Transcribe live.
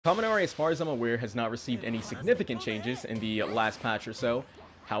Kaminari, as far as I'm aware, has not received any significant changes in the last patch or so.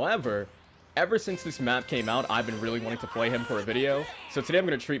 However, ever since this map came out, I've been really wanting to play him for a video. So today I'm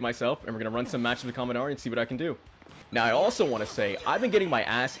going to treat myself, and we're going to run some matches with Kaminari and see what I can do. Now, I also want to say, I've been getting my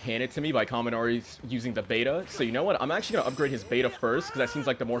ass handed to me by Kaminari using the beta. So you know what? I'm actually going to upgrade his beta first, because that seems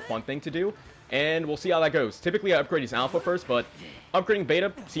like the more fun thing to do. And we'll see how that goes. Typically, I upgrade his alpha first, but upgrading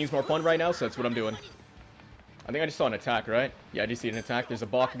beta seems more fun right now, so that's what I'm doing. I think I just saw an attack, right? Yeah, I just see an attack. There's a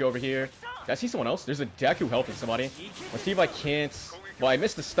bakugo over here. Did I see someone else? There's a deku helping somebody. Let's see if I can't... Well, I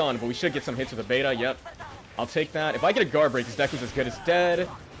missed the stun, but we should get some hits with the beta. Yep. I'll take that. If I get a guard break, his deku's as good as dead.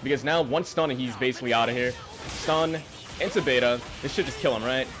 Because now, one stun and he's basically out of here. Stun into beta. This should just kill him,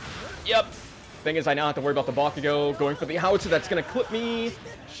 right? Yep. Thing is, I now have to worry about the bakugo. Going for the howitzer that's going to clip me.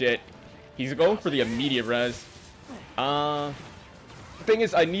 Shit. He's going for the immediate res. Thing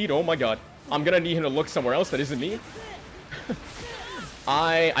is, I need... Oh my god. I'm gonna need him to look somewhere else that isn't me.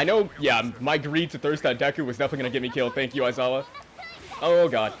 I know, yeah, my greed to thirst that deku was definitely gonna get me killed. Thank you, Aizawa. Oh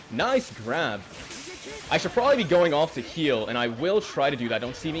god, nice grab. I should probably be going off to heal, and I will try to do that.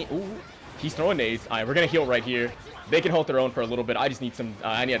 Don't see me. Ooh, he's throwing nades. Alright, we're gonna heal right here. They can hold their own for a little bit. I just need some,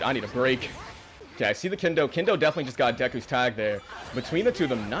 I need a break. Okay, I see the Kendo. Kendo definitely just got Deku's tag there. Between the two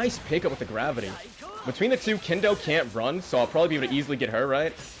of them, nice pickup with the gravity. Between the two, Kendo can't run, so I'll probably be able to easily get her,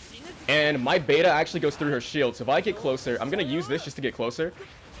 right? And my beta actually goes through her shield, so if I get closer, I'm going to use this just to get closer.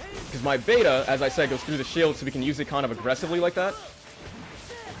 Because my beta, as I said, goes through the shield, so we can use it kind of aggressively like that.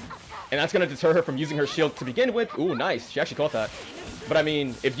 And that's going to deter her from using her shield to begin with. Ooh, nice. She actually caught that. But I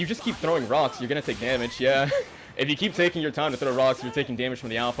mean, if you just keep throwing rocks, you're going to take damage, yeah. If you keep taking your time to throw rocks, you're taking damage from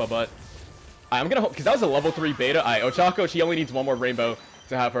the alpha, but... I'm going to hope, because that was a level 3 beta. Ochako, she only needs one more rainbow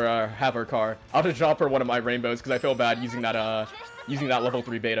to have her car. I'll have to drop her one of my rainbows, because I feel bad using that level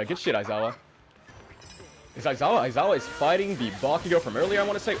 3 beta. Good shit, Aizawa. Is Aizawa is fighting the bakugo from earlier, I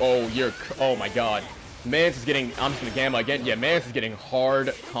want to say. Oh my god. Mans is getting, I'm just gonna gamma again. Yeah, Mans is getting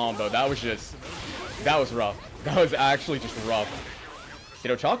hard combo. That was rough. That was actually just rough.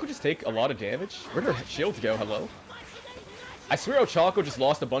 Did Ochako just take a lot of damage? Where'd her shields go? Hello? I swear Ochako just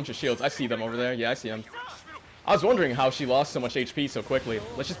lost a bunch of shields. I see them over there. Yeah, I see them. I was wondering how she lost so much HP so quickly.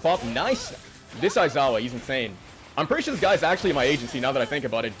 Let's just pop. Nice. This Aizawa, he's insane. I'm pretty sure this guy's actually in my agency now that I think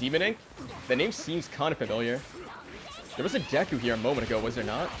about it. Demon Ink? The name seems kind of familiar. There was a Deku here a moment ago, was there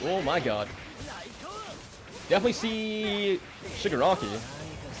not? Oh my god. Definitely see Shigaraki.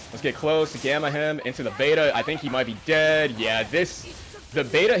 Let's get close to gamma him into the beta. I think he might be dead. Yeah, his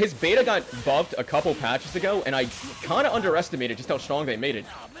beta got buffed a couple patches ago, and I kind of underestimated just how strong they made it.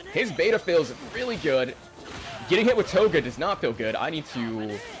 His beta feels really good. Getting hit with Toga does not feel good. I need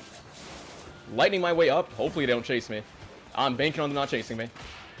to... lightning my way up. Hopefully they don't chase me. I'm banking on them not chasing me.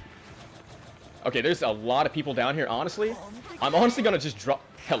 Okay, there's a lot of people down here, honestly. I'm honestly gonna just drop...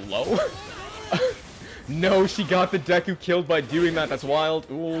 Hello? No, she got the Deku killed by doing that. That's wild.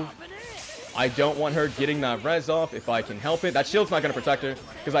 Ooh. I don't want her getting that res off if I can help it. That shield's not gonna protect her,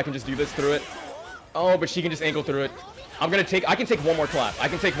 because I can just do this through it. Oh, but she can just angle through it. I can take one more clap. I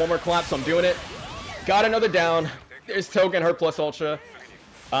can take one more clap, so I'm doing it. Got another down. There's Toga and her plus ultra.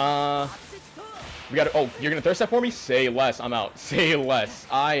 We got to... Oh, you're going to thirst that for me? Say less. I'm out. Say less.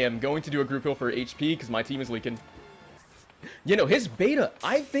 I am going to do a group heal for HP because my team is leaking. You know, his beta...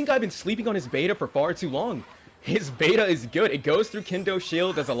 I think I've been sleeping on his beta for far too long. His beta is good. It goes through Kendo's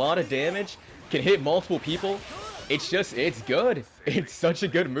shield, does a lot of damage, can hit multiple people. It's just... It's good. It's such a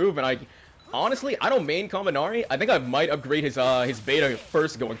good move, and honestly, I don't main Kaminari. I think I might upgrade his beta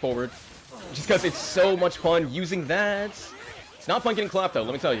first going forward. Just because it's so much fun using that. It's not fun getting clapped, though.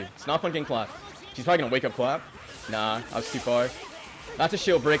 Let me tell you. It's not fun getting clapped. She's probably gonna wake up clap. Nah, I was too far. That's a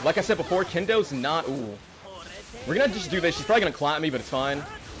shield break. Like I said before, Kendo's not... Ooh. We're gonna just do this. She's probably gonna clap me, but it's fine.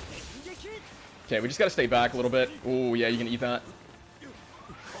 Okay, we just gotta stay back a little bit. Ooh, yeah, you can eat that.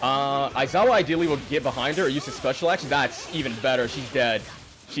 Aizawa ideally will get behind her or use his special action. That's even better. She's dead.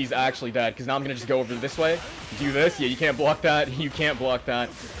 She's actually dead, because now I'm gonna just go over this way. Do this. Yeah, you can't block that. You can't block that.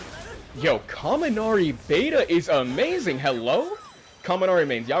 Yo, Kaminari beta is amazing. Hello? Kaminari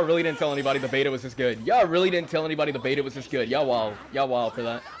mains. Y'all really didn't tell anybody the beta was this good. Y'all really didn't tell anybody the beta was this good. Y'all wild. Y'all wild for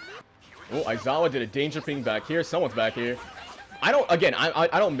that. Oh, Aizawa did a danger ping back here. Someone's back here. I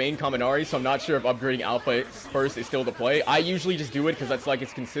don't main Kaminari, so I'm not sure if upgrading Alpha first is still the play. I usually just do it because that's like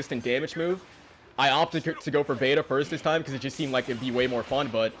its consistent damage move. I opted to go for Beta first this time because it just seemed like it'd be way more fun,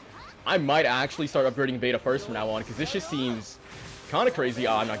 but I might actually start upgrading Beta first from now on because this just seems kind of crazy.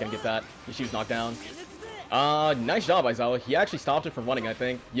 Oh, I'm not going to get that. She was knocked down. Nice job, Aizawa. He actually stopped it from running, I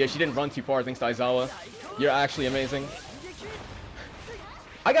think. Yeah, she didn't run too far, thanks to Aizawa. You're actually amazing.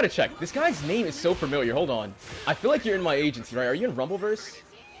 I gotta check. This guy's name is so familiar. Hold on. I feel like you're in my agency, right? Are you in Rumbleverse?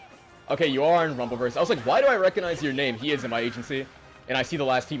 Okay, you are in Rumbleverse. I was like, why do I recognize your name? He is in my agency. And I see the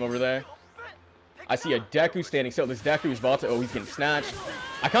last team over there. I see a Deku standing still. This Deku is about to... Oh, he's getting snatched.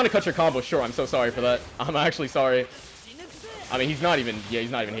 I kind of cut your combo short. I'm so sorry for that. I'm actually sorry. I mean, he's not even... Yeah,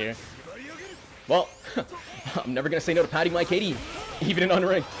 he's not even here. Well, I'm never going to say no to patting my KD. Even in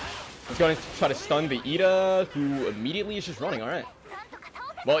unranked. He's going to try to stun the Ida, who immediately is just running. All right.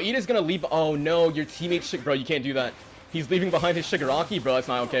 Well, Ida's going to leave... Oh, no. Your teammate... Bro, you can't do that. He's leaving behind his Shigaraki. Bro, that's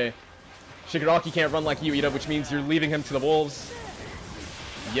not okay. Shigaraki can't run like you, Ida, which means you're leaving him to the wolves.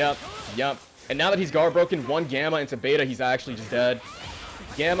 Yep. Yep. And now that he's guard broken, one Gamma into Beta, he's actually just dead.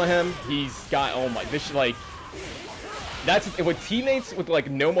 Gamma him, he's got, oh my, this, like, that's, with teammates with, like,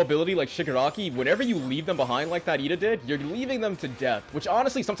 no mobility like Shigaraki, whenever you leave them behind like that Ida did, you're leaving them to death, which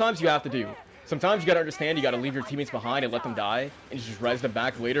honestly, sometimes you have to do. Sometimes you gotta understand, you gotta leave your teammates behind and let them die, and just res them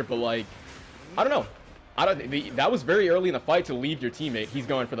back later, but, like, I don't know. That was very early in the fight to leave your teammate. He's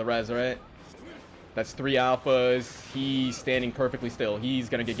going for the res, right? That's 3 alphas. He's standing perfectly still. He's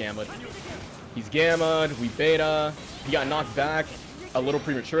gonna get gammaed. He's gammaed. We beta. He got knocked back a little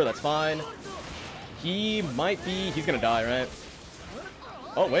premature. That's fine. He might be... He's gonna die, right?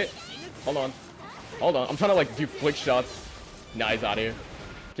 Oh, wait. Hold on. Hold on. I'm trying to, like, do flick shots. Nah, he's out of here.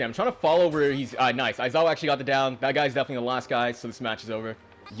 Okay, I'm trying to follow where he's... nice. Aizawa actually got the down. That guy's definitely the last guy, so this match is over.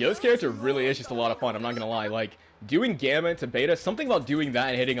 Yo's character really is just a lot of fun. I'm not gonna lie. Like, doing gamma to beta, something about doing that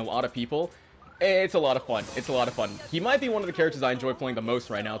and hitting a lot of people... It's a lot of fun. It's a lot of fun. He might be one of the characters I enjoy playing the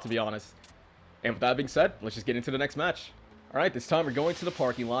most right now, to be honest. And with that being said, let's just get into the next match. Alright, this time we're going to the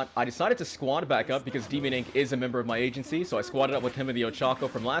parking lot. I decided to squad back up because Demon Inc. is a member of my agency, so I squatted up with him and the Ochako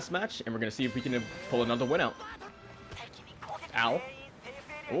from last match, and we're going to see if we can pull another win out. Ow.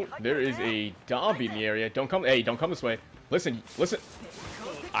 Oh, there is a Dabi in the area. Don't come... Hey, don't come this way. Listen, listen.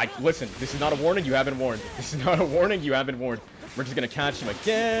 Listen, this is not a warning, you haven't warned. This is not a warning, you haven't warned. We're just going to catch him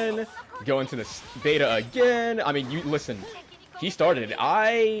again. Go into this beta again. I mean, you listen. He started it.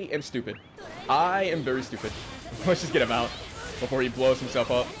 I am stupid. I am very stupid. Let's just get him out before he blows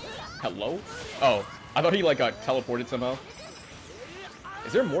himself up. Hello? Oh, I thought he like got teleported somehow.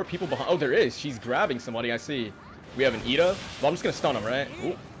 Is there more people behind? Oh, there is. She's grabbing somebody. I see. We have an Ida. Well, I'm just gonna stun him, right?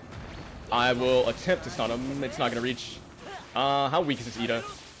 Ooh. I will attempt to stun him. It's not gonna reach. How weak is this Ida?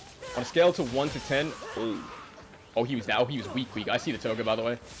 On a scale to 1 to 10. Ooh. Oh, he was down. He was weak. I see the Toga, by the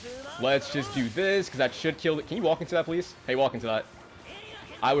way. Let's just do this, because that should kill it. Can you walk into that, please? Hey, walk into that.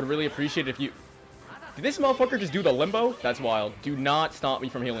 I would really appreciate it if you... Did this motherfucker just do the limbo? That's wild. Do not stop me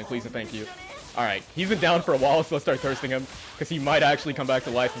from healing, please, and thank you. Alright, he's been down for a while, so let's start thirsting him, because he might actually come back to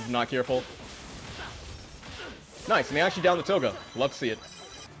life if I'm not careful. Nice, and they actually downed the Toga. Love to see it.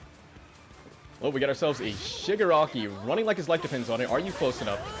 Well, we got ourselves a Shigaraki running like his life depends on it. Are you close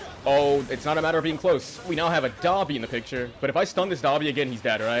enough? Oh, it's not a matter of being close. We now have a Dabi in the picture. But if I stun this Dabi again, he's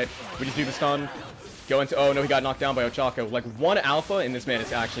dead, right? We just do the stun. Go into... Oh, no, he got knocked down by Ochako. Like, 1 alpha, and this man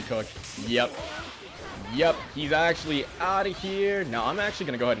is actually cooked. Yep. Yep, he's actually out of here. Now, I'm actually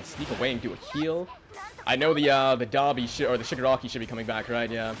going to go ahead and sneak away and do a heal. I know the Dabi, or the Shigaraki should be coming back,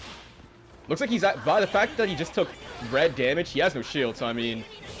 right? Yeah. Looks like he's... By the fact that he just took red damage, he has no shield. So, I mean,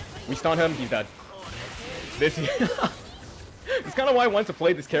 we stun him, he's dead. This... It's kind of why I wanted to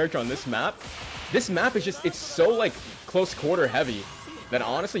play this character on this map. This map is just, it's so, like, close quarter heavy that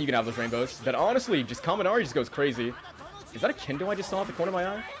honestly, you can have those rainbows. That honestly, just Kaminari just goes crazy. Is that a Kendo I just saw at the corner of my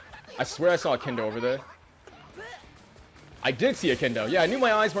eye? I swear I saw a Kendo over there. I did see a Kendo. Yeah, I knew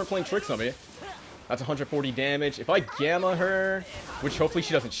my eyes weren't playing tricks on me. That's 140 damage. If I gamma her, which hopefully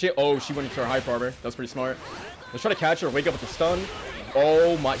she doesn't shit. Oh, she went into her hype armor. That was pretty smart. Let's try to catch her, wake up with the stun.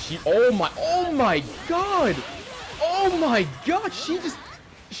 Oh my, oh my god! Oh my god,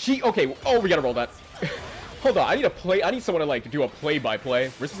 okay, oh, we gotta roll that. Hold on, I need someone to, like, do a play-by-play.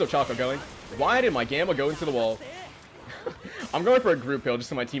 Where's this Ochako going? Why did my Gamma go into the wall? I'm going for a group kill just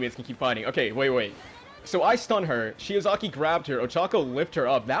so my teammates can keep fighting. Okay, wait. So I stun her, Shiozaki grabbed her, Ochako lifted her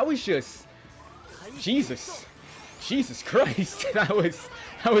up. That was just... Jesus Christ. That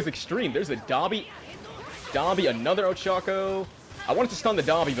was extreme. There's a Dabi, another Ochako. I wanted to stun the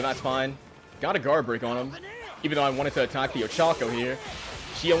Dabi, but that's fine. Got a guard break on him. Even though I wanted to attack the Ochako here.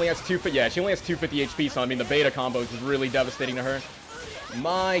 She only has 250 HP, so I mean the beta combo is really devastating to her.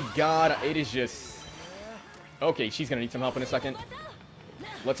 My god, it is just... Okay, she's gonna need some help in a second.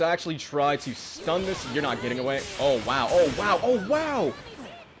 Let's actually try to stun this. You're not getting away. Oh wow.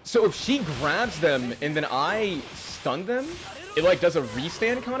 So if she grabs them and then I stun them, it like does a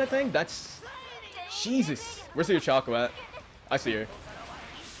restand kind of thing? That's... Jesus. Where's the Ochako at? I see her.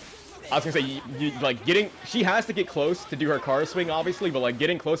 I was gonna say, like, she has to get close to do her car swing, obviously, but, like,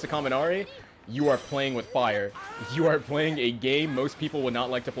 getting close to Kaminari You are playing with fire. You are playing a game most people would not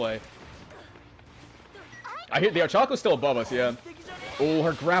like to play. I hear the Ochako's still above us, yeah. Oh,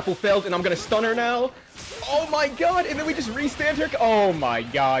 her grapple failed, and I'm gonna stun her now. Oh my god, and then we just restand her. Oh my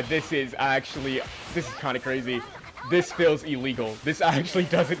god, this is kind of crazy. This feels illegal. This actually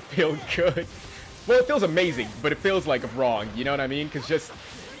doesn't feel good. Well, it feels amazing, but it feels like wrong, you know what I mean? Because just...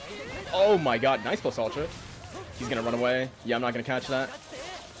 Oh my god, nice plus ultra. He's gonna run away. Yeah, I'm not gonna catch that.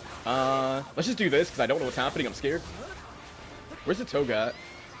 Let's just do this, because I don't know what's happening. I'm scared. Where's the Toga at?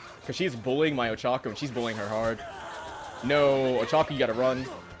 Because she's bullying my Ochako, and she's bullying her hard. No, Ochako, you gotta run.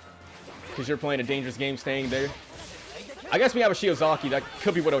 Because you're playing a dangerous game staying there. I guess we have a Shiozaki. That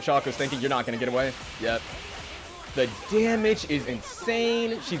could be what Ochako's thinking. You're not gonna get away. Yep. The damage is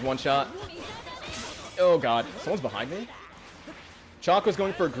insane. She's one shot. Oh god. Someone's behind me? Chaco's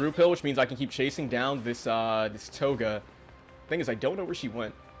going for a group hill, which means I can keep chasing down this this Toga. Thing is, I don't know where she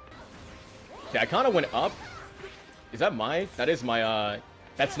went. Yeah, I kind of went up. Is that my... That is my,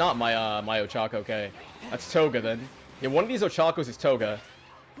 That's not my, my Ochako, okay. That's Toga, then. Yeah, one of these Ochakos is Toga.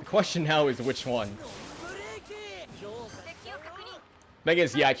 The question now is which one. Thing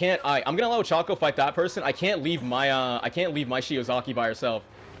is, yeah, I'm gonna allow Ochako fight that person. I can't leave my Shiozaki by herself.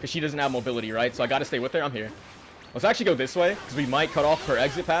 Because she doesn't have mobility, right? So I gotta stay with her. I'm here. Let's actually go this way, because we might cut off her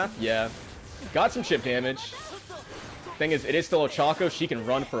exit path. Yeah. Got some chip damage. Thing is, it is still Ochako. She can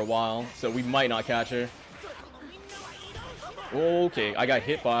run for a while, so we might not catch her. Okay, I got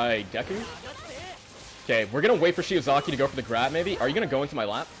hit by Deku. Okay, we're gonna wait for Shiozaki to go for the grab, maybe. Are you gonna go into my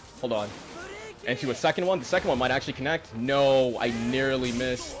lap? Hold on. Into a second one. The second one might actually connect. No, I nearly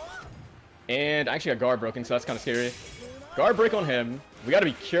missed. And I actually got guard broken, so that's kind of scary. Guard break on him. We gotta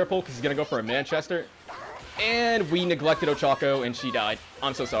be careful, because he's gonna go for a Manchester. And we neglected Ochako, and she died.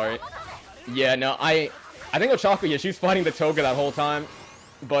 I'm so sorry. Yeah, no, I think Ochako, yeah, she was fighting the Toga that whole time.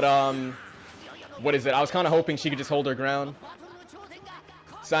 But, what is it? I was kind of hoping she could just hold her ground.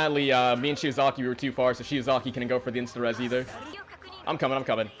 Sadly, me and Shiozaki, we were too far, so Shiozaki couldn't go for the insta-res either. I'm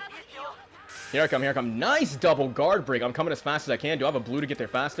coming. Here I come. Nice double guard break. I'm coming as fast as I can. Do I have a blue to get there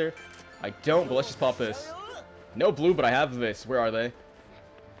faster? I don't, but let's just pop this. No blue, but I have this. Where are they?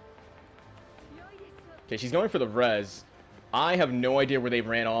 Okay, she's going for the res. I have no idea where they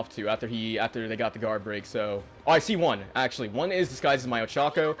ran off to after they got the guard break, so... Oh, I see one, actually. One is disguised as my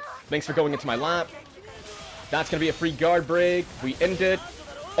Ochako. Thanks for going into my lap. That's gonna be a free guard break. We end it.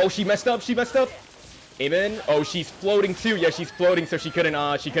 Oh, she messed up. Amen. Oh, she's floating too. Yeah, she's floating, so she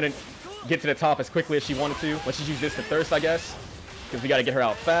couldn't get to the top as quickly as she wanted to. Let's just use this to thirst, I guess. Because we gotta get her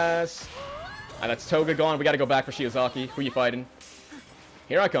out fast. And that's Toga gone. We gotta go back for Shiozaki. Who you fighting?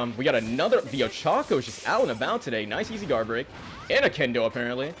 Here I come. We got another... The Ochako's just out and about today. Nice easy guard break. And a Kendo,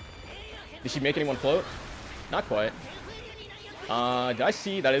 apparently. Did she make anyone float? Not quite. Did I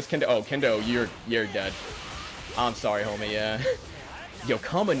see? That is Kendo. Oh, Kendo, you're dead. I'm sorry, homie, yeah. Yo,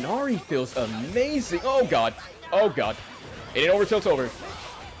 Kaminari feels amazing. Oh, God. It ain't over till it's over.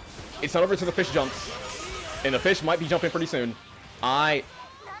 It's not over till the fish jumps. And the fish might be jumping pretty soon. Not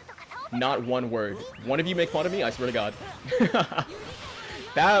one word. One of you make fun of me? I swear to God.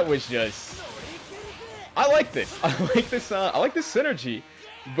 That was just... I like this. I like this synergy.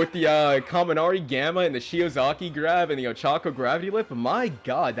 With the Kaminari Gamma and the Shiozaki grab and the Ochako gravity lift. My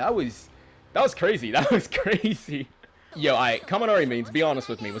God, that was crazy. That was crazy. Yo, Kaminari mains, be honest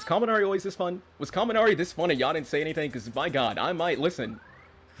with me. Was Kaminari always this fun? Was Kaminari this fun and y'all didn't say anything? Because my God, I might listen.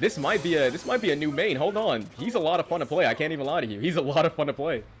 This might be a new main. Hold on. He's a lot of fun to play. I can't even lie to you. He's a lot of fun to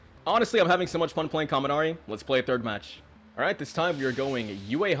play. Honestly, I'm having so much fun playing Kaminari. Let's play a third match. Alright, this time we are going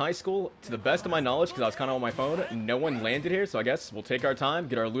UA High School. To the best of my knowledge, because I was kind of on my phone, no one landed here, so I guess we'll take our time,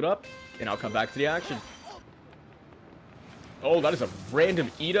 get our loot up, and I'll come back to the action. Oh, that is a random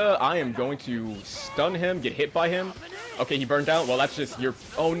Ida. I am going to stun him, get hit by him. Okay, he burned out. Well, that's just your...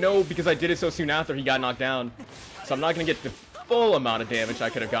 Oh, no, because I did it so soon after he got knocked down. So I'm not going to get the full amount of damage I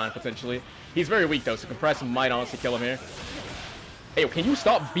could have gotten, potentially. He's very weak, though, so Compress might honestly kill him here. Hey, can you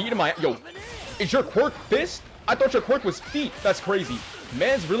stop beating my... Yo, is your quirk fist? I thought your quirk was feet. That's crazy.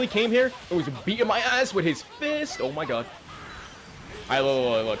 Mans really came here and was beating my ass with his fist. Oh my God.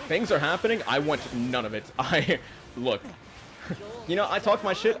 Look. Things are happening. I want none of it. Look. You know, I talked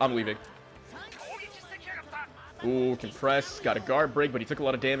my shit. I'm leaving. Ooh, Compress. Got a guard break, but he took a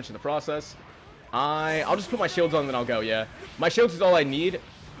lot of damage in the process. I'll just put my shields on and then I'll go, yeah. My shields is all I need.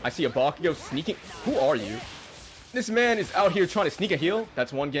 I see a Bakugo sneaking. Who are you? This man is out here trying to sneak a heal.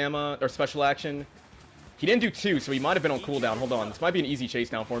 That's one gamma, or special action. He didn't do two, so he might have been on cooldown. Hold on. This might be an easy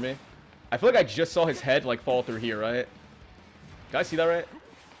chase now for me. I feel like I just saw his head, like, fall through here, right? Did I see that right?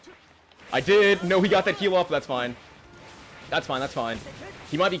 I did. No, he got that heal off. That's fine. That's fine, that's fine.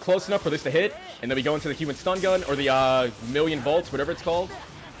 He might be close enough for this to hit, and then we go into the human stun gun, or the million volts, whatever it's called.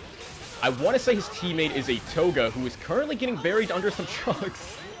 I want to say his teammate is a Toga, who is currently getting buried under some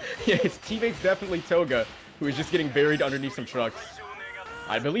trucks. Yeah, his teammate's definitely Toga, who is just getting buried underneath some trucks.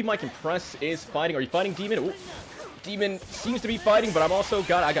 I believe my compress is fighting. Are you fighting Demon? Ooh. Demon seems to be fighting, but I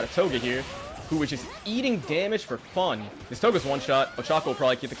got a Toga here, who is just eating damage for fun. This Toga's one shot. Ochako will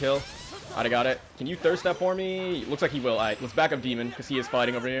probably get the kill. I got it. Can you thirst that for me? Looks like he will. Alright, let's back up Demon, because he is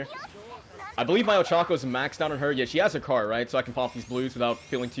fighting over here. I believe my Ochako's maxed out on her. Yeah, she has her car, right? So I can pop these blues without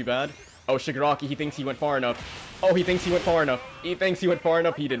feeling too bad. Oh, Shigaraki, he thinks he went far enough. Oh, he thinks he went far enough. He thinks he went far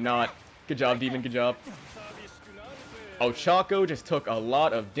enough. He did not. Good job, Demon. Good job. Ochako just took a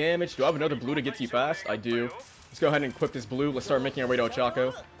lot of damage. Do I have another blue to get to you fast? I do. Let's go ahead and equip this blue. Let's start making our way to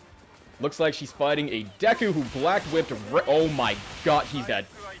Ochako. Looks like she's fighting a Deku who black whipped. Oh my god, he's dead.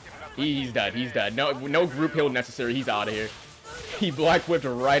 He's dead. He's dead. No group heal necessary. He's out of here. He black whipped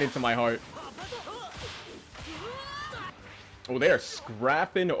right into my heart. Oh, they are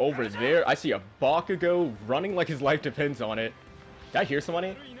scrapping over there. I see a Bakugo running like his life depends on it. Did I hear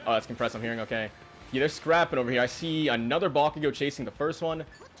somebody? Oh, that's compressed. I'm hearing. Okay. Yeah, they're scrapping over here. I see another Bakugo chasing the first one.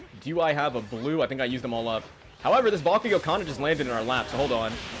 Do I have a blue? I think I used them all up. However, this Bakugo kind of just landed in our lap, so hold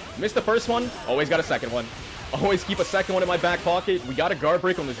on. Missed the first one. Always got a second one. Always keep a second one in my back pocket. We got a guard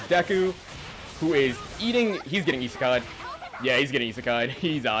break on this Deku, who is eating. He's getting isekai'd. Yeah, he's getting isekai'd.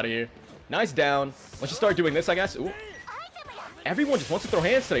 He's out of here. Nice down. Let's just start doing this, I guess. Ooh. Everyone just wants to throw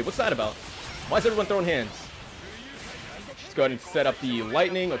hands today. What's that about? Why is everyone throwing hands? Let's go ahead and set up the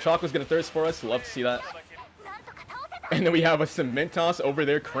lightning. Ochako's gonna thirst for us. Love to see that. And then we have a Cementos over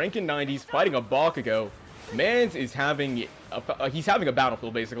there cranking 90s, fighting a Bakugo. Mans is having he's having a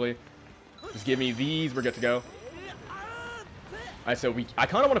battlefield basically. Just give me these. We're good to go. Alright, so I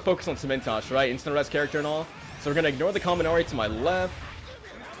kind of want to focus on Cementos, right? Instant res character and all. So we're gonna ignore the Kaminari to my left.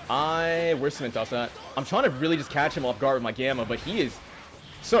 Where's Cementos at? I'm trying to really just catch him off guard with my Gamma, but he is...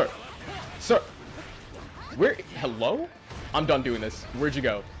 Sir! Where... Hello? I'm done doing this. Where'd you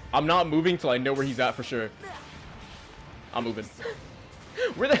go? I'm not moving till I know where he's at for sure. I'm moving.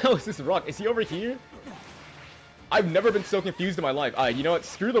 Where the hell is this rock? Is he over here? I've never been so confused in my life. Alright, you know what?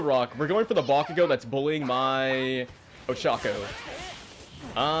 Screw the rock. We're going for the Bakugo that's bullying my... Ochako.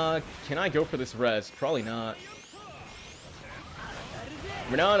 Can I go for this res? Probably not.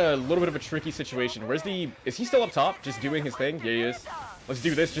 We're now in a little bit of a tricky situation. Where's the... Is he still up top? Just doing his thing? Yeah, he is. Let's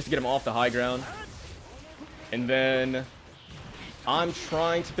do this just to get him off the high ground. And then... I'm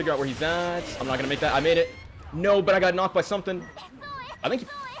trying to figure out where he's at. I'm not gonna make that. I made it. No, but I got knocked by something. I think...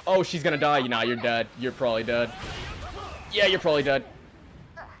 Oh, she's gonna die. Nah, you're dead. You're probably dead. Yeah, you're probably dead.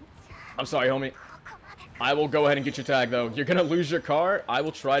 I'm sorry, homie. I will go ahead and get your tag, though. You're gonna lose your car. I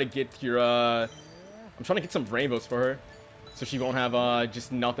will try to get your, I'm trying to get some rainbows for her. So she won't have,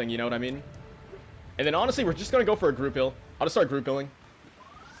 just nothing, you know what I mean? And then, honestly, we're just gonna go for a group heal. I'll just start group healing.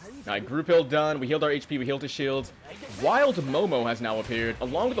 Alright, group heal done. We healed our HP. We healed his shields. Wild Momo has now appeared,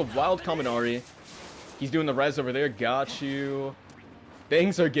 along with a Wild Kaminari. He's doing the res over there. Got you.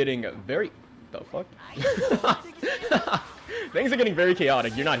 Things are getting very... The fuck? Things are getting very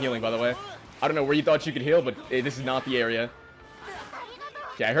chaotic. You're not healing, by the way. I don't know where you thought you could heal, but this is not the area.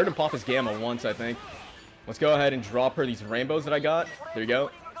 Yeah, I heard him pop his Gamma once, I think. Let's go ahead and drop her these rainbows that I got. There you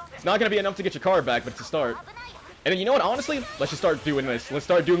go. It's not going to be enough to get your card back, but it's a start. And then, you know what? Honestly, let's just start doing this. Let's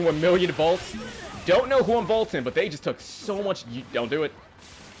start doing 1,000,000 vaults. Don't know who I'm vaulting, but they just took so much... Don't do it.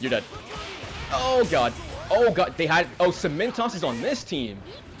 You're dead. Oh, God. Oh, God. They had... Oh, Cementos is on this team.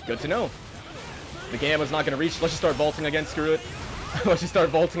 Good to know. The Gamma's not going to reach. Let's just start vaulting again. Screw it. Let's just start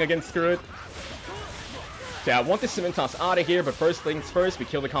vaulting again. Screw it. Yeah, I want this Cementos out of here, but first things first, we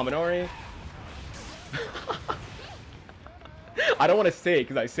kill the Kaminari. I don't want to say it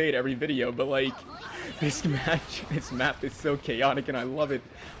because I say it every video, but like this map is so chaotic and I love it.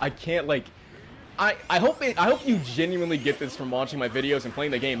 I can't like I hope you genuinely get this from watching my videos and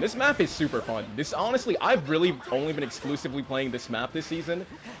playing the game. This map is super fun. This honestly, I've really only been exclusively playing this map this season.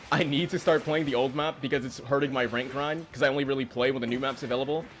 I need to start playing the old map because it's hurting my rank grind because I only really play when the new map's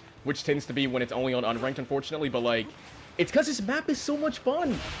available, which tends to be when it's only on unranked, unfortunately. But like, it's because this map is so much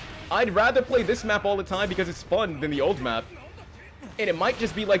fun. I'd rather play this map all the time because it's fun than the old map. And it might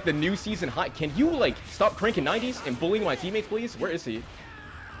just be like the new season high. Can you like stop cranking 90s and bullying my teammates, please? Where is he?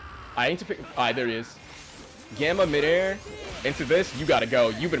 I need to pick... Alright, there he is. Gamma midair. Into this, you gotta go.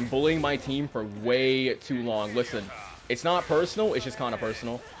 You've been bullying my team for way too long. Listen, it's not personal, it's just kind of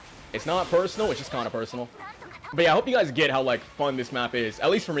personal. It's not personal, it's just kind of personal. But yeah, I hope you guys get how like fun this map is. At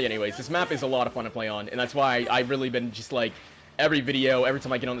least for me anyways. This map is a lot of fun to play on. And that's why I've really been just like every video, every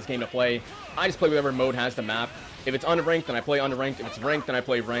time I get on this game to play. I just play whatever mode has the map. If it's unranked, then I play unranked. If it's ranked, then I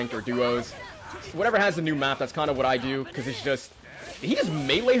play ranked or duos. Whatever has the new map, that's kind of what I do, because it's just... He just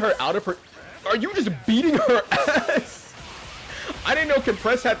melee her out of her... Are you just beating her ass? I didn't know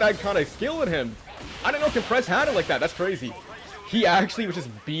Compress had that kind of skill in him. I didn't know Compress had it like that. That's crazy. He actually was just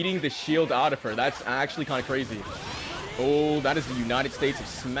beating the shield out of her. That's actually kind of crazy. Oh, that is the United States of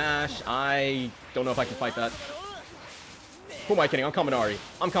Smash. I don't know if I can fight that. Who am I kidding? I'm Kaminari.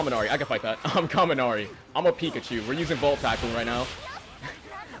 I'm Kaminari. I can fight that. I'm Kaminari. I'm a Pikachu. We're using Vault Tackle right now.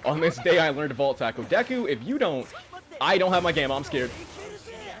 On this day, I learned Vault Tackle. Deku, if you don't... I don't have my game. I'm scared.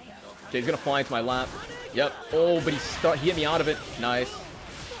 Okay, he's gonna fly into my lap. Yep. Oh, but he hit me out of it. Nice.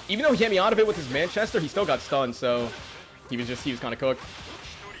 Even though he hit me out of it with his Manchester, he still got stunned, so... He was kind of cooked.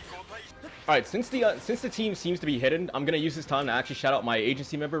 Alright, since the team seems to be hidden, I'm gonna use this time to actually shout out my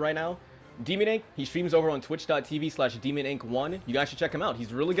agency member right now. Demon Inc. He streams over on twitch.tv/DemonInc1. You guys should check him out.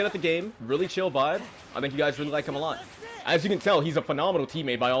 He's really good at the game. Really chill vibe. I think you guys really like him a lot. As you can tell, he's a phenomenal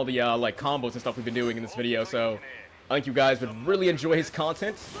teammate by all the like combos and stuff we've been doing in this video, so... I think you guys would really enjoy his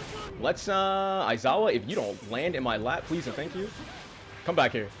content. Let's, Aizawa, if you don't land in my lap, please and thank you. Come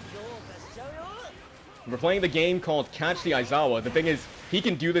back here. We're playing the game called Catch the Aizawa. The thing is, he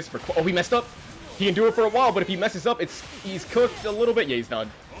can do this for... Oh, he messed up. He can do it for a while, but if he messes up, he's cooked a little bit. Yeah, he's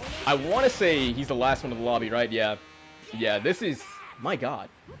done. I want to say he's the last one in the lobby, right? Yeah. Yeah, this is... My god.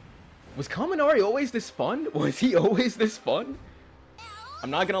 Was Kaminari always this fun? Was he always this fun? I'm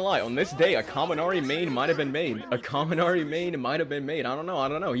not gonna lie, on this day, a Kaminari main might have been made. A Kaminari main might have been made. I don't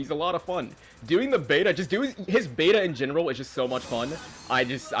know. He's a lot of fun. Doing the beta, just doing his beta in general is just so much fun. I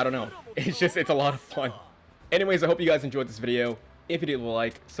don't know. It's a lot of fun. Anyways, I hope you guys enjoyed this video. If you did,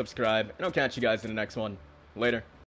 like, subscribe, and I'll catch you guys in the next one. Later.